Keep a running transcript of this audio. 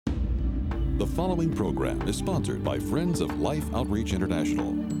The following program is sponsored by Friends of Life Outreach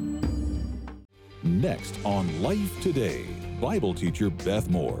International. Next on Life Today, Bible teacher Beth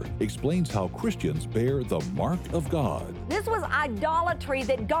Moore explains how Christians bear the mark of God. This was idolatry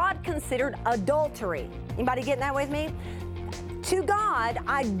that God considered adultery. Anybody getting that with me? To God,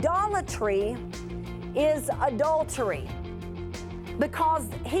 idolatry is adultery because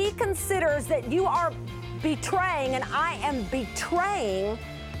He considers that you are betraying and I am betraying.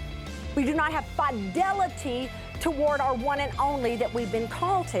 We do not have fidelity toward our one and only that we've been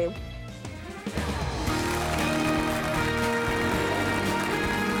called to.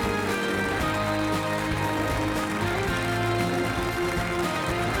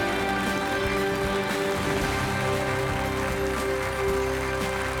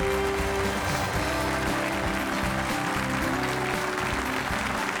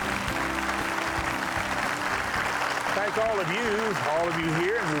 All of you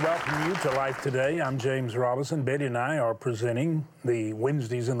here, and we welcome you to Life Today. I'm James Robison. Betty and I are presenting the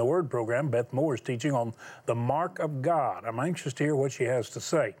Wednesdays in the Word program. Beth Moore is teaching on the mark of God. I'm anxious to hear what she has to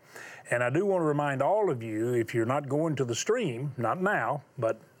say. And I do want to remind all of you, if you're not going to the stream, not now,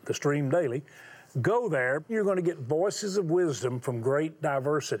 but the stream daily, go there. You're going to get voices of wisdom from great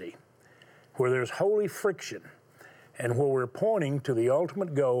diversity, where there's holy friction, and where we're pointing to the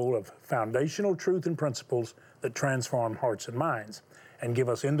ultimate goal of foundational truth and principles that transform hearts and minds and give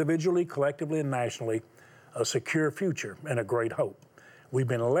us individually, collectively, and nationally a secure future and a great hope. We've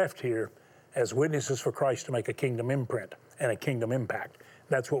been left here as witnesses for Christ to make a kingdom imprint and a kingdom impact.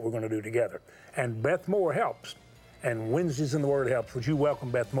 That's what we're going to do together. And Beth Moore helps, and Wednesdays in the Word helps. Would you welcome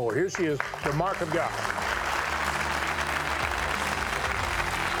Beth Moore? Here she is, the mark of God.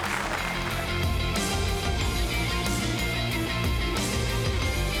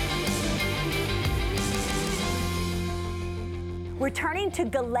 We're turning to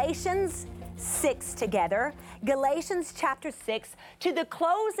Galatians 6 together. Galatians chapter 6, to the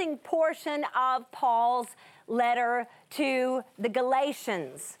closing portion of Paul's letter to the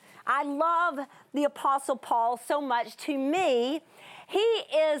Galatians. I love the Apostle Paul so much. To me, he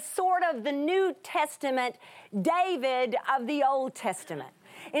is sort of the New Testament David of the Old Testament.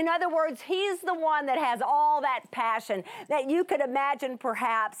 In other words, he's the one that has all that passion that you could imagine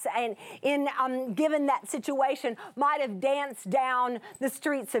perhaps, and given that situation, might have danced down the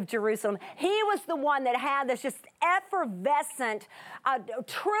streets of Jerusalem. He was the one that had this just effervescent,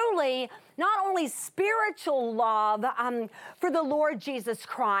 truly not only spiritual love for the Lord Jesus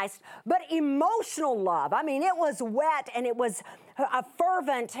Christ, but emotional love. I mean, it was wet and it was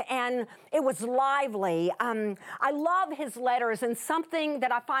fervent and it was lively. I love his letters, and something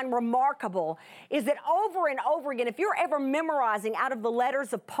that I find remarkable is that over and over again, if you're ever memorizing out of the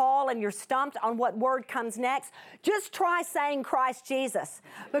letters of Paul and you're stumped on what word comes next, just try saying Christ Jesus.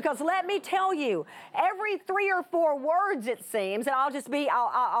 Because let me tell you, every 3 or 4 words it seems, and I'll just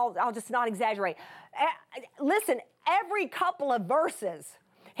not exaggerate. Listen, every couple of verses,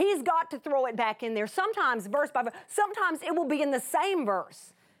 he's got to throw it back in there. Sometimes verse by verse, sometimes it will be in the same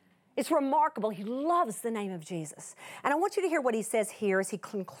verse. It's remarkable. He loves the name of Jesus. And I want you to hear what he says here as he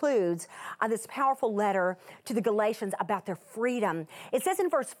concludes this powerful letter to the Galatians about their freedom. It says in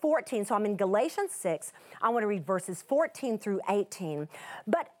verse 14, so I'm in Galatians 6. I want to read verses 14 through 18.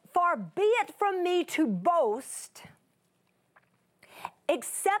 But far be it from me to boast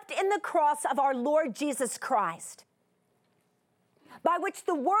except in the cross of our Lord Jesus Christ, by which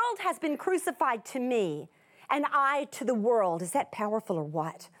the world has been crucified to me, and I to the world. Is that powerful or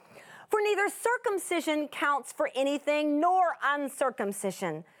what? For neither circumcision counts for anything, nor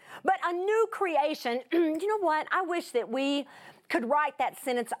uncircumcision, but a new creation. You know what? I wish that we could write that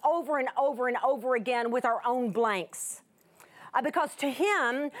sentence over and over and over again with our own blanks. Because to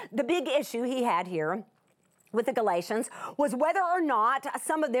him, the big issue he had here with the Galatians was whether or not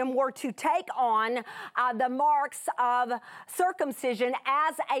some of them were to take on the marks of circumcision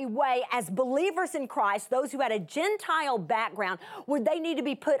as a way, as believers in Christ, those who had a Gentile background, would they need to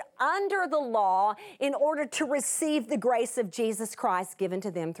be put under the law in order to receive the grace of Jesus Christ given to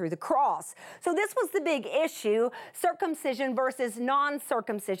them through the cross? So this was the big issue, circumcision versus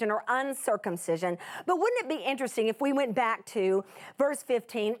non-circumcision or uncircumcision. But wouldn't it be interesting if we went back to verse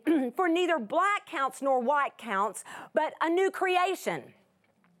 15, for neither black counts nor white counts, but a new creation.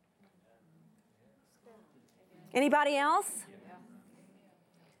 Anybody else?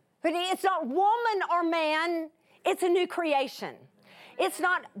 But it's not woman or man, it's a new creation. It's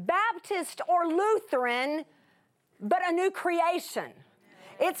not Baptist or Lutheran, but a new creation.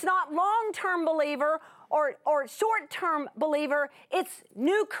 It's not long-term believer or short-term believer, it's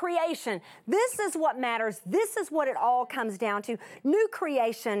new creation. This is what matters. This is what it all comes down to. New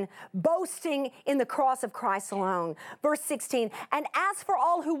creation, boasting in the cross of Christ alone. Verse 16, and as for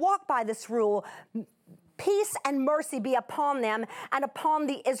all who walk by this rule, peace and mercy be upon them and upon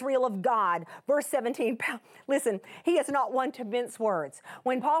the Israel of God. Verse 17, listen, he is not one to mince words.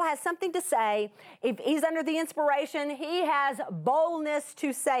 When Paul has something to say, if he's under the inspiration, he has boldness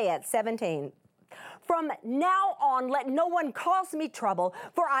to say it. 17. From now on, let no one cause me trouble,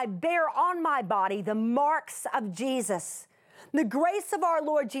 for I bear on my body the marks of Jesus. The grace of our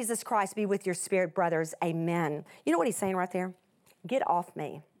Lord Jesus Christ be with your spirit, brothers. Amen. You know what he's saying right there? Get off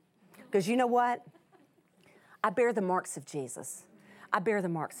me. Because you know what? I bear the marks of Jesus. I bear the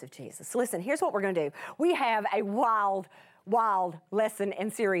marks of Jesus. Listen, here's what we're going to do. We have a wild lesson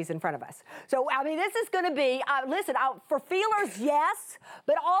and series in front of us. So, I mean, this is going to be, listen, for feelers, yes,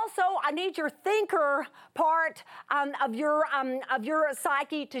 but also I need your thinker part of your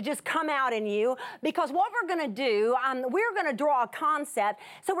psyche to just come out in you, because what we're going to do, we're going to draw a concept.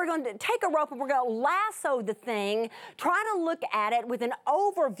 So we're going to take a rope and we're going to lasso the thing, try to look at it with an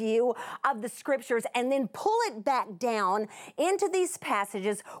overview of the scriptures, and then pull it back down into these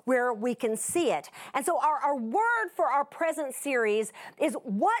passages where we can see it. And so our word for our present series is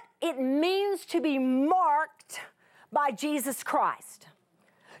what it means to be marked by Jesus Christ.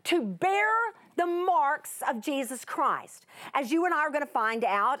 To bear the marks of Jesus Christ. As you and I are going to find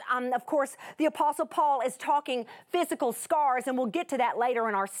out, of course, the Apostle Paul is talking physical scars, and we'll get to that later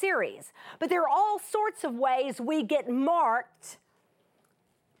in our series. But there are all sorts of ways we get marked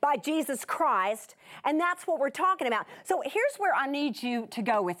by Jesus Christ, and that's what we're talking about. So here's where I need you to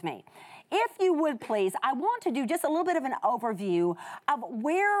go with me. If you would please, I want to do just a little bit of an overview of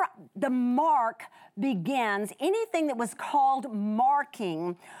where the mark begins, anything that was called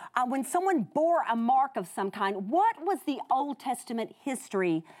marking. When someone bore a mark of some kind, what was the Old Testament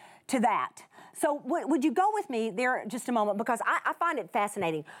history to that? So would you go with me there just a moment, because I find it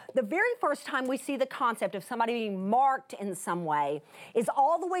fascinating. The very first time we see the concept of somebody being marked in some way is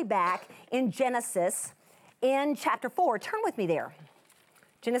all the way back in Genesis in chapter 4. Turn with me there.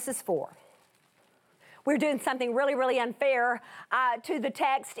 Genesis 4. We're doing something really, really unfair to the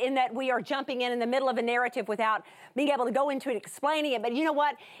text in that we are jumping in the middle of a narrative without being able to go into it, explaining it. But you know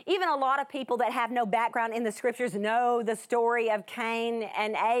what? Even a lot of people that have no background in the scriptures know the story of Cain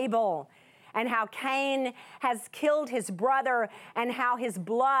and Abel, and how Cain has killed his brother, and how his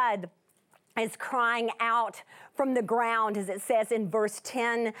blood is crying out from the ground, as it says in verse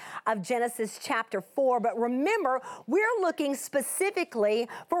 10 of Genesis chapter 4. But remember, we're looking specifically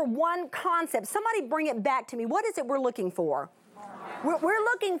for one concept. Somebody bring it back to me. What is it we're looking for? We're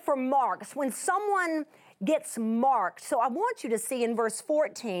looking for marks. When someone gets marked. So I want you to see in verse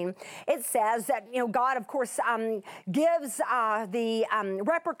 14, it says that, God, of course, gives the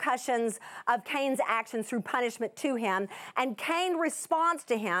repercussions of Cain's actions through punishment to him. And Cain responds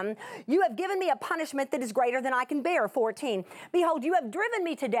to him, you have given me a punishment that is greater than I can bear. 14, behold, you have driven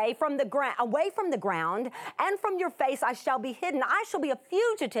me today from the ground, away from the ground, and from your face I shall be hidden. I shall be a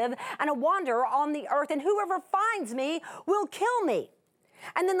fugitive and a wanderer on the earth, and whoever finds me will kill me.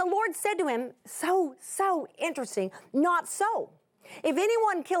 And then the Lord said to him, so interesting, not so. If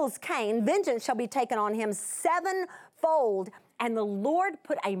anyone kills Cain, vengeance shall be taken on him sevenfold. And the Lord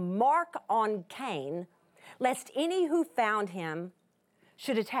put a mark on Cain, lest any who found him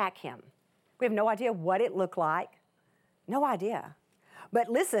should attack him. We have no idea what it looked like. No idea. But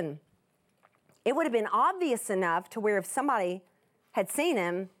listen, it would have been obvious enough to where if somebody had seen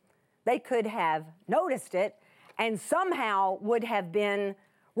him, they could have noticed it and somehow would have been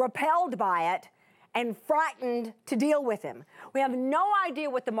repelled by it and frightened to deal with him. We have no idea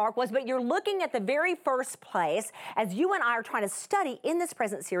what the mark was, but you're looking at the very first place, as you and I are trying to study in this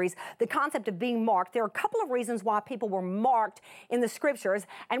present series, the concept of being marked. There are a couple of reasons why people were marked in the scriptures,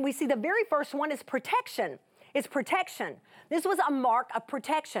 and we see the very first one is protection. It's protection. This was a mark of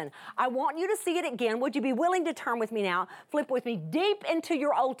protection. I want you to see it again. Would you be willing to turn with me now? Flip with me deep into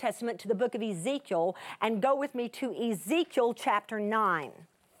your Old Testament to the book of Ezekiel and go with me to Ezekiel chapter 9.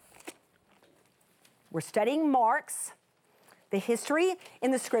 We're studying marks, the history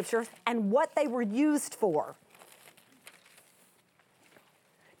in the scriptures, and what they were used for.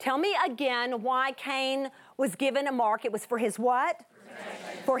 Tell me again why Cain was given a mark. It was for his what?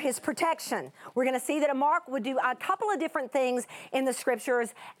 For his protection. We're going to see that a mark would do a couple of different things in the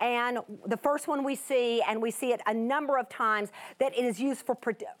scriptures, and the first one we see, and we see it a number of times, that it is used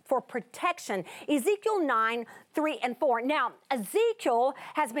for protection. Ezekiel 9, 3 and 4. Now, Ezekiel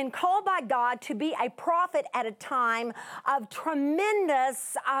has been called by God to be a prophet at a time of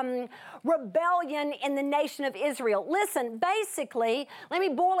tremendous rebellion in the nation of Israel. Listen, basically, let me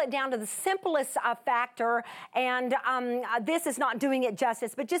boil it down to the simplest factor, and this is not doing it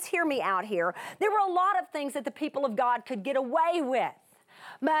justice, but just hear me out here. There were a lot of things that the people of God could get away with.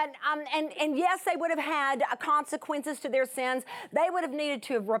 But, and yes, they would have had consequences to their sins. They would have needed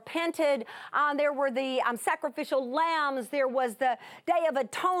to have repented. There were the sacrificial lambs. There was the Day of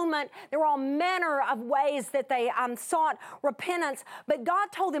Atonement. There were all manner of ways that they sought repentance. But God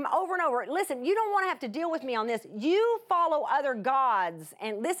told them over and over, listen, you don't want to have to deal with me on this. You follow other gods,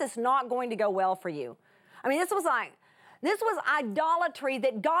 and this is not going to go well for you. I mean, this was idolatry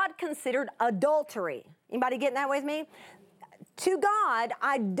that God considered adultery. Anybody getting that with me? To God,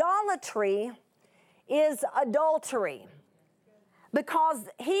 idolatry is adultery because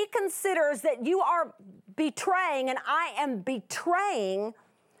He considers that you are betraying and I am betraying.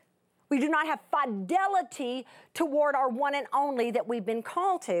 We do not have fidelity toward our one and only that we've been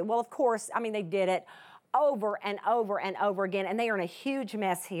called to. Well, of course, I mean, they did it over and over and over again, and they are in a huge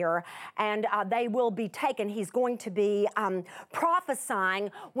mess here, and they will be taken. He's going to be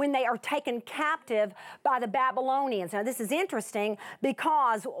prophesying when they are taken captive by the Babylonians. Now, this is interesting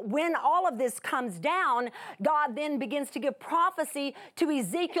because when all of this comes down, God then begins to give prophecy to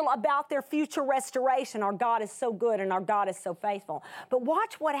Ezekiel about their future restoration. Our God is so good and our God is so faithful. But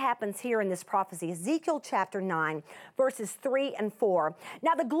watch what happens here in this prophecy. Ezekiel chapter 9, verses 3 and 4.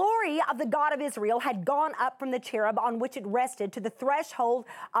 Now, the glory of the God of Israel had gone up from the cherub on which it rested to the threshold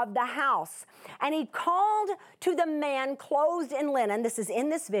of the house. And he called to the man clothed in linen, this is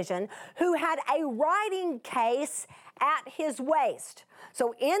in this vision, who had a writing case at his waist.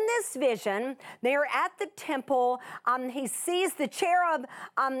 So in this vision, they're at the temple. He sees the cherub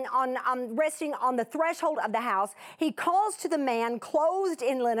resting on the threshold of the house. He calls to the man clothed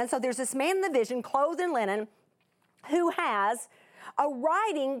in linen. So there's this man in the vision clothed in linen who has a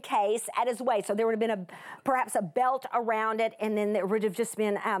writing case at his waist. So there would have been perhaps a belt around it, and then there would have just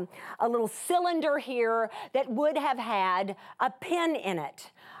been a little cylinder here that would have had a pen in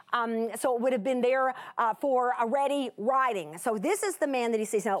it. So it would have been there for a ready writing. So this is the man that he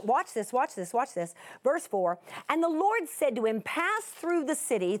sees. Now watch this, watch this, watch this. Verse 4, and the Lord said to him, pass through the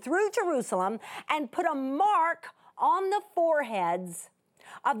city, through Jerusalem, and put a mark on the foreheads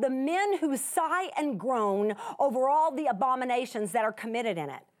of the men who sigh and groan over all the abominations that are committed in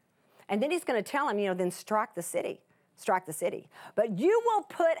it. And then he's going to tell him, then strike the city. Strike the city. But you will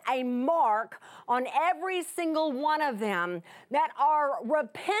put a mark on every single one of them that are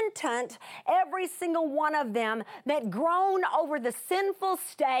repentant, every single one of them that groan over the sinful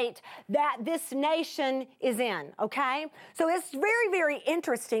state that this nation is in, okay? So it's very, very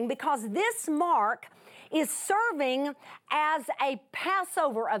interesting because this mark is serving as a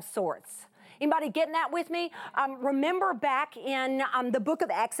Passover of sorts. Anybody getting that with me? Remember back in the book of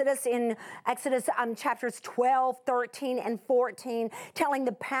Exodus, in Exodus chapters 12, 13, and 14, telling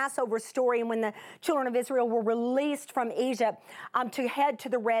the Passover story, and when the children of Israel were released from Egypt to head to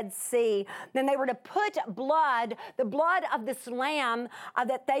the Red Sea, then they were to put blood, the blood of this lamb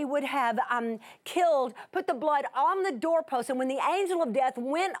that they would have killed, put the blood on the doorpost, and when the angel of death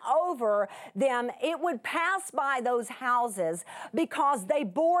went over them, it would pass by those houses because they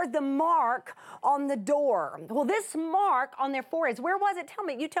bore the mark on the door. Well, this mark on their foreheads, where was it? Tell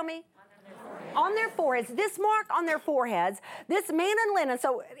me, you tell me. On their foreheads, this mark on their foreheads, this man in linen.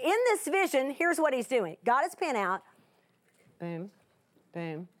 So in this vision, here's what he's doing. Got his pen out. Boom,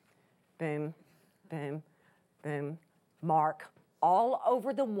 boom, boom, boom, boom. Mark all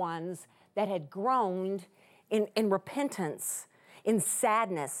over the ones that had groaned in repentance, in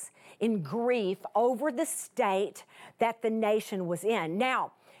sadness, in grief over the state that the nation was in.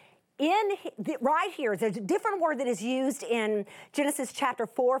 Now, right here, there's a different word that is used in Genesis chapter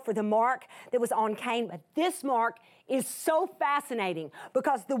 4 for the mark that was on Cain, but this mark is so fascinating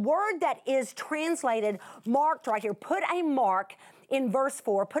because the word that is translated marked right here, put a mark in verse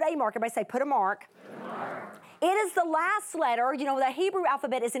 4, put a mark, everybody say put a mark. Put a mark. It is the last letter, the Hebrew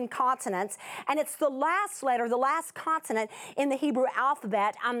alphabet is in consonants, and it's the last letter, the last consonant in the Hebrew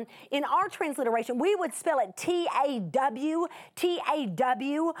alphabet. In our transliteration, we would spell it T-A-W,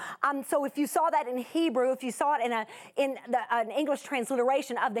 T-A-W. So if you saw that in Hebrew, if you saw it in an English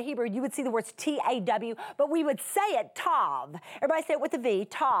transliteration of the Hebrew, you would see the words T-A-W, but we would say it Tav. Everybody say it with a V,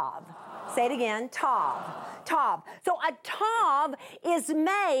 Tav. Say it again, Tav. Tav. So a Tav is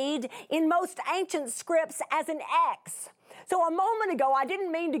made in most ancient scripts as an X. So a moment ago, I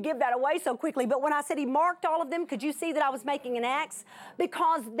didn't mean to give that away so quickly, but when I said he marked all of them, could you see that I was making an X?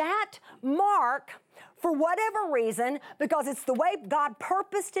 Because that mark for whatever reason, because it's the way God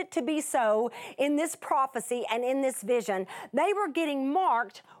purposed it to be so in this prophecy and in this vision, they were getting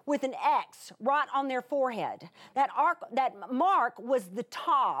marked with an X right on their forehead. That mark was the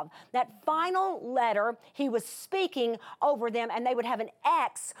Tav, that final letter. He was speaking over them, and they would have an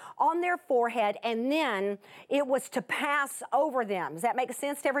X on their forehead, and then it was to pass over them. Does that make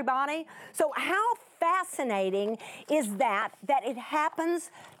sense to everybody? So how fascinating is that it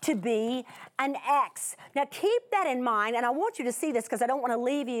happens to be an X. Now keep that in mind, and I want you to see this because I don't want to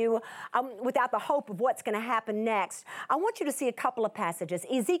leave you without the hope of what's going to happen next. I want you to see a couple of passages.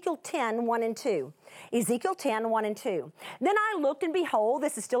 Ezekiel 10, 1 and 2. Ezekiel 10, 1 and 2. Then I looked, and behold,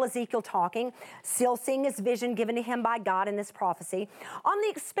 this is still Ezekiel talking, still seeing his vision given to him by God in this prophecy. On the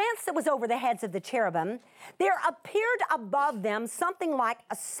expanse that was over the heads of the cherubim, there appeared above them something like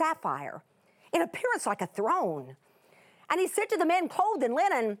a sapphire, in appearance like a throne. And he said to the men clothed in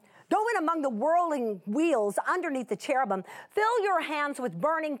linen, go in among the whirling wheels underneath the cherubim, fill your hands with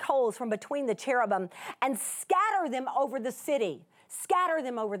burning coals from between the cherubim, and scatter them over the city. Scatter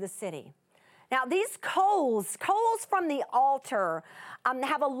them over the city. Now, these coals from the altar,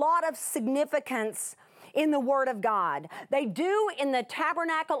 have a lot of significance in the Word of God. They do in the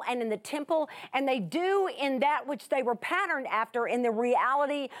tabernacle and in the temple, and they do in that which they were patterned after in the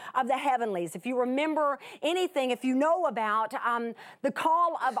reality of the heavenlies. If you remember anything, if you know about the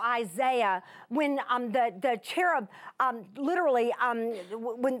call of Isaiah, when the cherub literally,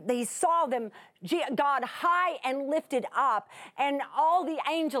 when they saw them, God high and lifted up, and all the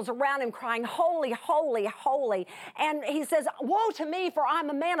angels around him crying, holy, holy, holy. And he says, woe to me, for I'm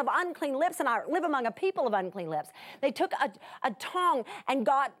a man of unclean lips, and I live among a people of unclean lips. They took a tongue and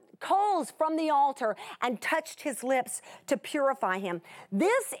got coals from the altar and touched his lips to purify him.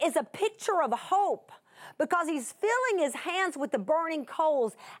 This is a picture of hope, because he's filling his hands with the burning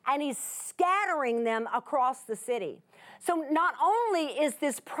coals and he's scattering them across the city. So not only is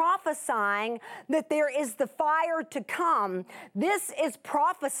this prophesying that there is the fire to come, this is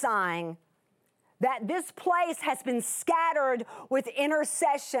prophesying that this place has been scattered with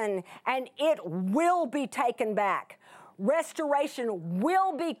intercession and it will be taken back. Restoration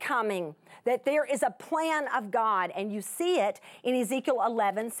will be coming, that there is a plan of God, and you see it in Ezekiel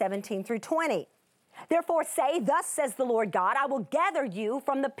 11, 17 through 20. Therefore say, thus says the Lord God, I will gather you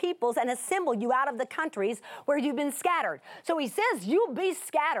from the peoples and assemble you out of the countries where you've been scattered. So he says you'll be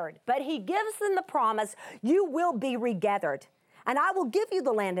scattered, but he gives them the promise, you will be regathered. And I will give you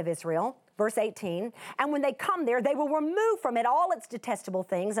the land of Israel, verse 18, and when they come there, they will remove from it all its detestable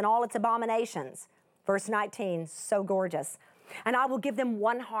things and all its abominations. Verse 19, so gorgeous. And I will give them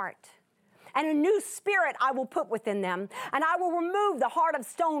one heart, and a new spirit I will put within them. And I will remove the heart of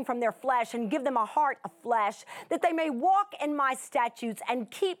stone from their flesh and give them a heart of flesh, that they may walk in my statutes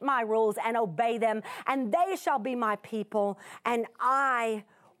and keep my rules and obey them. And they shall be my people, and I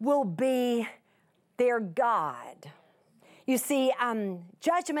will be their God. You see,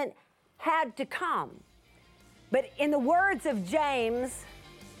 judgment had to come. But in the words of James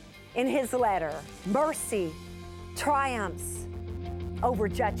in his letter, mercy triumphs over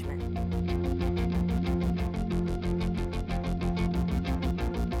judgment.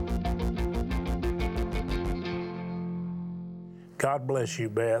 God bless you,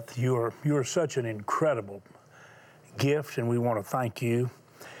 Beth. You are such an incredible gift, and we want to thank you.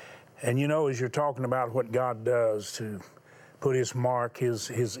 And you know, as you're talking about what God does to put his mark,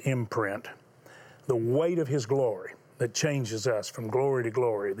 his imprint, the weight of his glory that changes us from glory to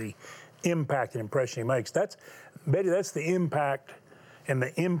glory, the impact and impression he makes. Betty, that's the impact and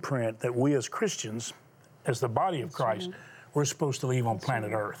the imprint that we as Christians, as the body of Christ, we're supposed to leave on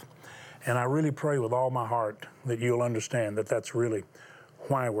planet Earth. And I really pray with all my heart that you'll understand that that's really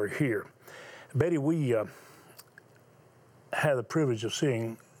why we're here. Betty, we had the privilege of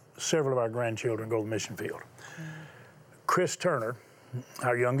seeing several of our grandchildren go to the mission field. Chris Turner,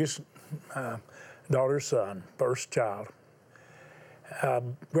 our youngest daughter's son, first child,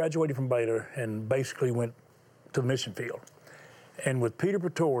 graduated from Beta and basically went to the mission field. And with Peter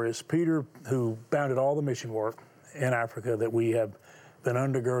Pretorius, Peter, who founded all the mission work in Africa that we have been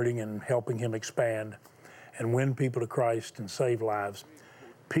undergirding and helping him expand and win people to Christ and save lives,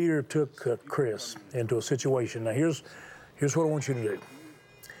 Peter took Chris into a situation. Now here's what I want you to do.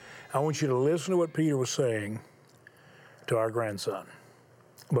 I want you to listen to what Peter was saying to our grandson,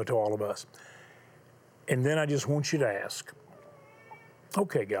 but to all of us. And then I just want you to ask,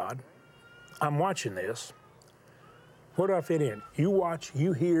 okay, God, I'm watching this. Where do I fit in? You watch,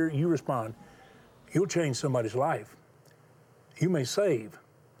 you hear, you respond. You'll change somebody's life. You may save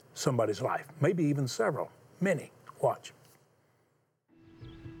somebody's life, maybe even several, many. Watch.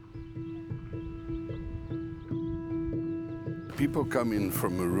 people come in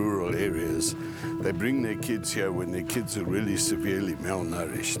from rural areas. They bring their kids here when their kids are really severely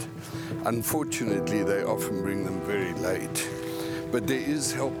malnourished. Unfortunately, they often bring them very late. But there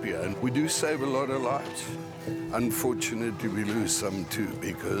is help here, and we do save a lot of lives. Unfortunately, we lose some too,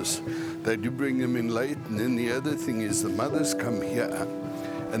 because they do bring them in late. And then the other thing is the mothers come here,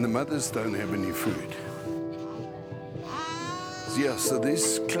 and the mothers don't have any food. Yeah, so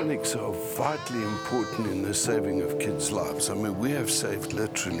these clinics are vitally important in the saving of kids' lives. I mean, we have saved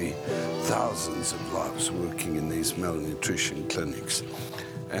literally thousands of lives working in these malnutrition clinics.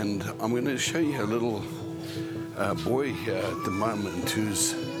 And I'm going to show you a little boy here at the moment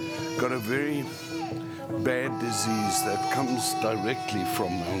who's got a very bad disease that comes directly from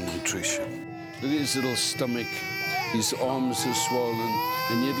malnutrition. Look at his little stomach, his arms are swollen,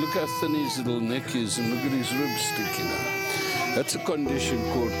 and yet look how thin his little neck is, and look at his ribs sticking out. That's a condition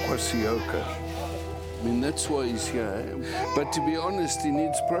called kwashiorkor. I mean, that's why he's here. But to be honest, he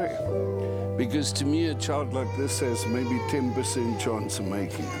needs prayer. Because to me, a child like this has maybe 10% chance of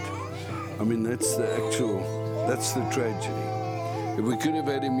making it. I mean, that's the tragedy. If we could have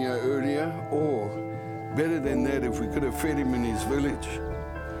had him here earlier, or better than that, if we could have fed him in his village,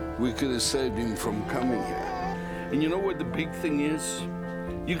 we could have saved him from coming here. And you know what the big thing is?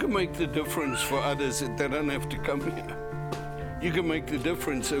 You can make the difference for others that they don't have to come here. You can make the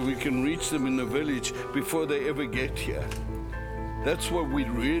difference so we can reach them in the village before they ever get here. That's what we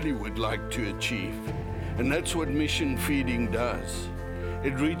really would like to achieve. And that's what mission feeding does.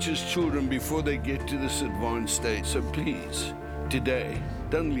 It reaches children before they get to this advanced stage. So please, today,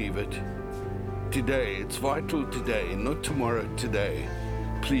 don't leave it. Today, it's vital today, not tomorrow, today.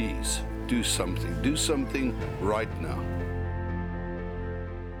 Please, do something. Do something right now.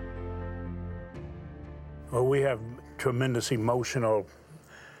 Well, we have tremendous emotional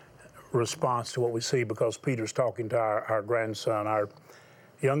response to what we see, because Peter's talking to our grandson, our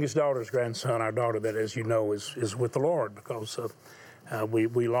youngest daughter's grandson, our daughter that, as you know, is with the Lord, because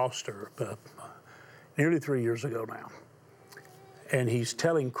we lost her nearly 3 years ago now. And he's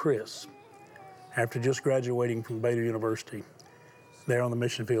telling Chris, after just graduating from Baylor University, there on the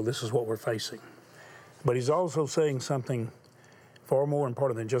mission field, this is what we're facing. But he's also saying something far more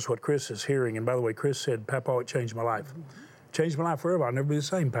important than just what Chris is hearing. And by the way, Chris said, "Papa, it changed my life." Changed my life forever. I'll never be the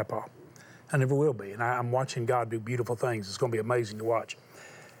same, Papa. I never will be. And I'm watching God do beautiful things. It's going to be amazing to watch.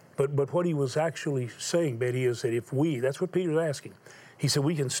 But what he was actually saying, Betty, is that if we, that's what Peter's asking. He said,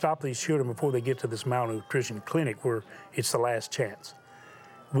 we can stop these children before they get to this malnutrition clinic where it's the last chance.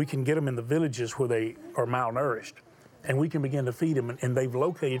 We can get them in the villages where they are malnourished, and we can begin to feed them. And they've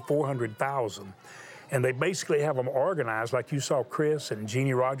located 400,000. And they basically have them organized, like you saw Chris and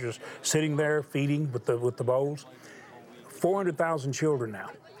Jeannie Rogers sitting there feeding with the bowls. 400,000 children now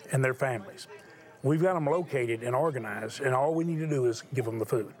and their families. We've got them located and organized, and all we need to do is give them the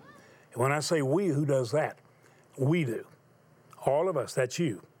food. And when I say we, who does that? We do. All of us, that's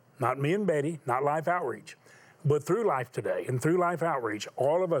you. Not me and Betty, not Life Outreach. But through Life Today and through Life Outreach,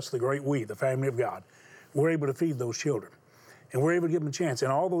 all of us, the great we, the family of God, we're able to feed those children. And we're able to give them a chance.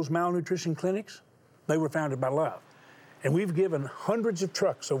 And all those malnutrition clinics, they were founded by love. And we've given hundreds of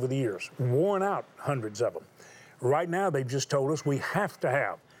trucks over the years, worn out hundreds of them. Right now, they've just told us we have to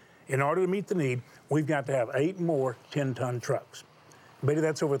have, in order to meet the need, we've got to have 8 more 10-ton trucks. Betty,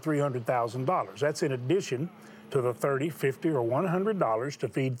 that's over $300,000. That's in addition to the $30, $50, or $100 to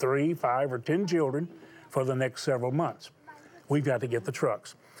feed 3, 5, or 10 children for the next several months. We've got to get the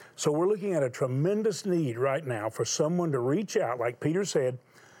trucks. So we're looking at a tremendous need right now for someone to reach out, like Peter said.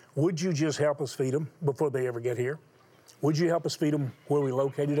 Would you just help us feed them before they ever get here? Would you help us feed them where we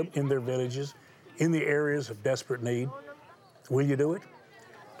located them, in their villages, in the areas of desperate need? Will you do it?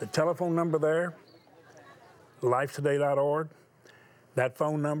 The telephone number there, lifetoday.org, that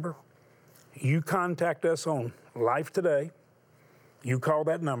phone number. You contact us on Life Today. You call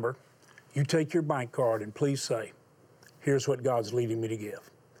that number. You take your bank card and please say, here's what God's leading me to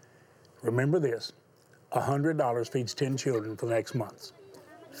give. Remember this, $100 feeds 10 children for the next month.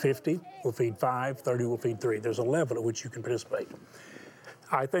 50 will feed 5, 30 will feed 3. There's a level at which you can participate.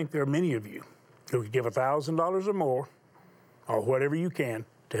 I think there are many of you who could give $1,000 or more, or whatever you can,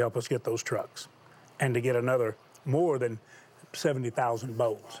 to help us get those trucks and to get another more than 70,000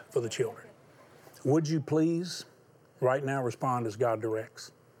 bowls for the children. Would you please, right now, respond as God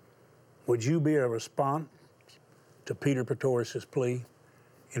directs? Would you be a response to Peter Pretorius' plea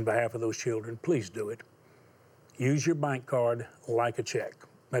in behalf of those children? Please do it. Use your bank card like a check.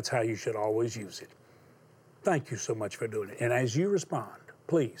 That's how you should always use it. Thank you so much for doing it. And as you respond,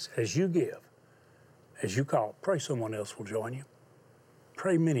 please, as you give, as you call, pray someone else will join you.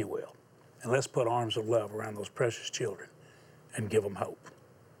 Pray many will. And let's put arms of love around those precious children and give them hope.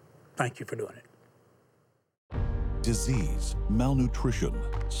 Thank you for doing it. Disease, malnutrition,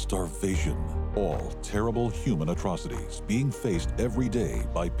 starvation, all terrible human atrocities being faced every day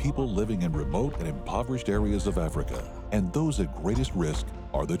by people living in remote and impoverished areas of Africa. And those at greatest risk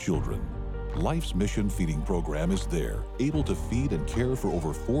are the children. Life's Mission Feeding Program is there, able to feed and care for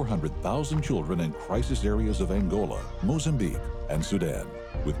over 400,000 children in crisis areas of Angola, Mozambique, and Sudan.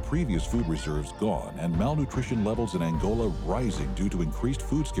 With previous food reserves gone and malnutrition levels in Angola rising due to increased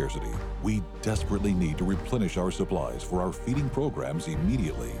food scarcity, we desperately need to replenish our supplies for our feeding programs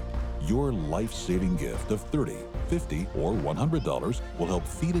immediately. Your life-saving gift of $30, $50, or $100 will help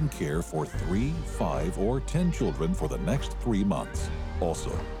feed and care for 3, 5, or 10 children for the next 3 months.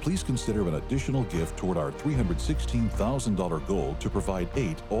 Also, please consider an additional gift toward our $316,000 goal to provide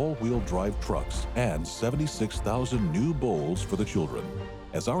 8 all-wheel drive trucks and 76,000 new bowls for the children.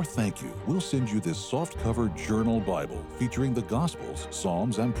 As our thank you, we'll send you this soft-cover journal Bible featuring the Gospels,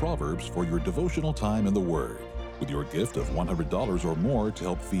 Psalms, and Proverbs for your devotional time in the Word. With your gift of $100 or more to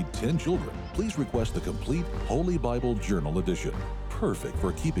help feed 10 children, please request the complete Holy Bible Journal Edition, perfect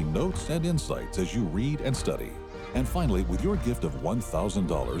for keeping notes and insights as you read and study. And finally, with your gift of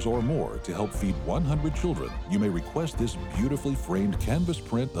 $1,000 or more to help feed 100 children, you may request this beautifully framed canvas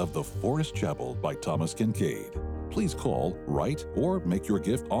print of the Forest Chapel by Thomas Kincaid. Please call, write, or make your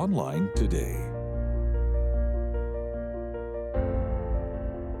gift online today.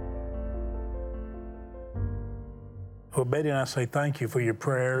 Well, Betty and I say thank you for your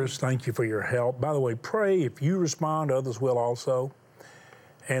prayers. Thank you for your help. By the way, pray. If you respond, others will also.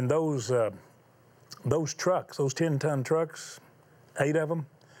 And those trucks, those 10-ton trucks, 8 of them,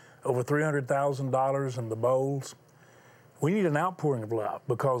 over $300,000 in the bowls. We need an outpouring of love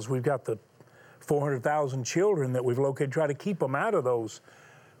because we've got the 400,000 children that we've located. Try to keep them out of those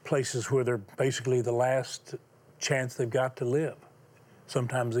places where they're basically the last chance they've got to live,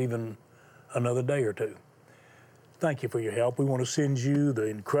 sometimes even another day or two. Thank you for your help. We want to send you the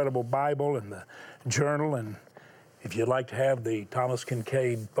incredible Bible and the journal, and if you'd like to have the Thomas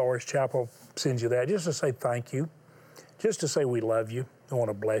Kincaid Forest Chapel, send you that, just to say thank you, just to say we love you, I want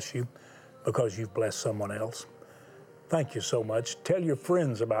to bless you because you've blessed someone else. Thank you so much. Tell your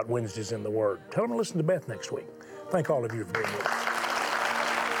friends about Wednesdays in the Word. Tell them to listen to Beth next week. Thank all of you for being with us.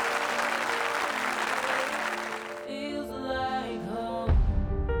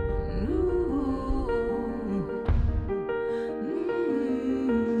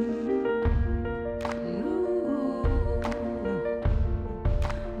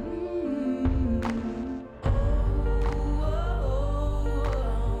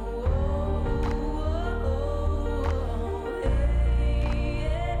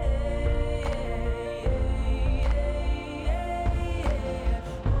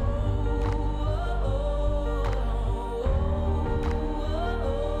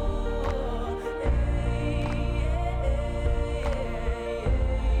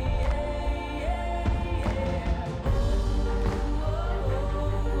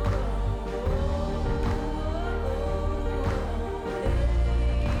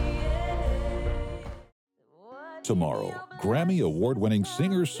 Tomorrow, Grammy Award-winning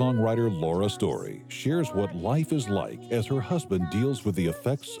singer-songwriter Laura Story shares what life is like as her husband deals with the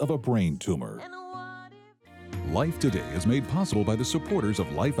effects of a brain tumor. Life Today is made possible by the supporters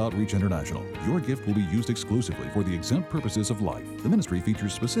of Life Outreach International. Your gift will be used exclusively for the exempt purposes of life. The ministry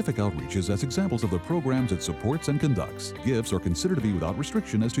features specific outreaches as examples of the programs it supports and conducts. Gifts are considered to be without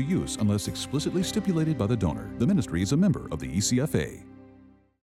restriction as to use unless explicitly stipulated by the donor. The ministry is a member of the ECFA.